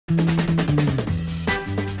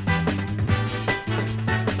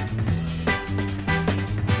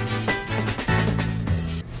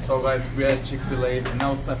So guys, we are at Chick-fil-A and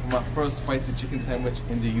now it's time for my first spicy chicken sandwich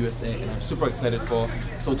in the USA and I'm super excited for.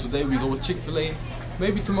 So today we go with Chick-fil-A,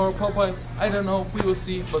 maybe tomorrow Popeyes, I don't know, we will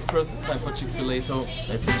see, but first it's time for Chick-fil-A, so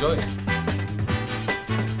let's enjoy.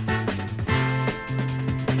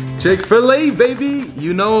 Chick-fil-A baby!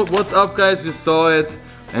 You know what's up guys, you saw it.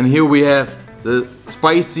 And here we have the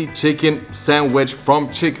spicy chicken sandwich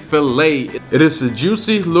from Chick-fil-A. It is a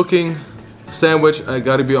juicy looking sandwich, I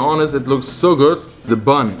gotta be honest, it looks so good. The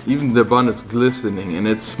bun, even the bun is glistening and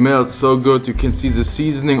it smells so good. You can see the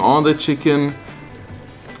seasoning on the chicken.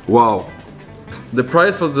 Wow. The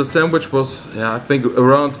price for the sandwich was, I think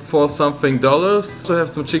around $4 something. Also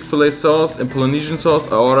have some Chick-fil-A sauce and Polynesian sauce.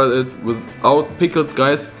 I ordered it without pickles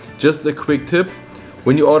guys. Just a quick tip.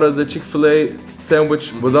 When you order the Chick-fil-A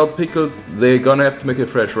sandwich without pickles, they're gonna have to make it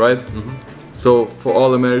fresh, right? So for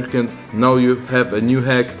all Americans, now you have a new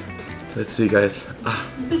hack. Let's see guys.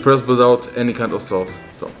 First without any kind of sauce.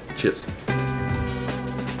 So, cheers.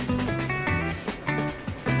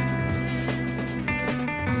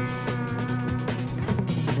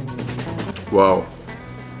 Wow.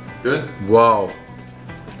 Good? Wow.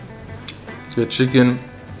 The chicken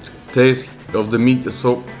taste of the meat is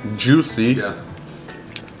so juicy. Yeah.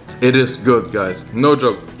 It is good guys. No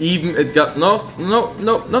joke. Even it got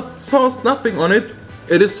not sauce, nothing on it.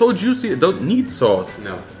 It is so juicy, it don't need sauce.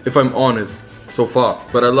 No. If I'm honest, so far.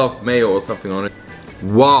 But I love mayo or something on it.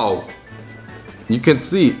 Wow. You can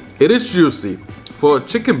see, it is juicy. For a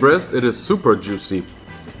chicken breast, it is super juicy.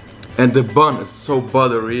 And the bun is so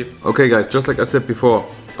buttery. Okay guys, just like I said before,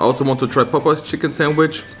 I also want to try Popeyes chicken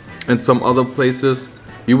sandwich and some other places.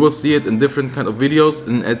 You will see it in different kind of videos,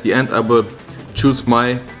 and at the end I will choose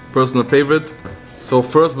my personal favorite. So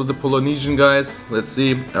first with the Polynesian guys, let's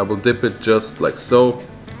see, I will dip it just like so.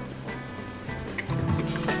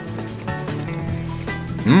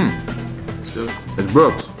 It's good. It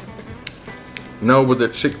works. Now with the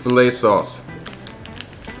Chick-fil-A sauce.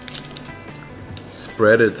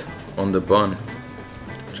 Spread it on the bun,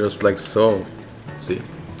 just like so. See,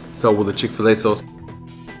 so with the Chick-fil-A sauce.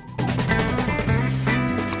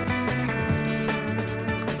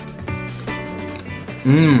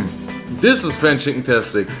 This is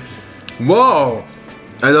fantastic. Wow.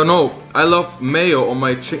 I don't know. I love mayo on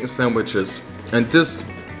my chicken sandwiches, and this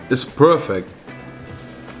is perfect.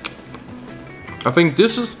 I think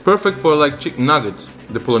this is perfect for like chicken nuggets,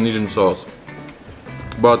 the Polynesian sauce.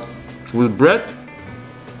 But with bread,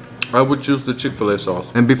 I would choose the Chick-fil-A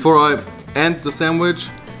sauce. And before I end the sandwich,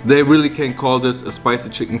 they really can call this a spicy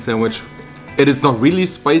chicken sandwich. It is not really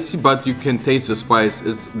spicy, but you can taste the spice.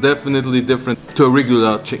 It's definitely different to a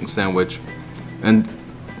regular chicken sandwich. And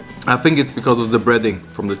I think it's because of the breading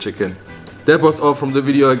from the chicken. That was all from the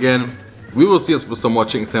video again. We will see us with some more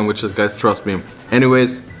chicken sandwiches, guys, trust me.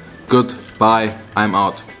 Anyways, goodbye, I'm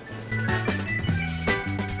out.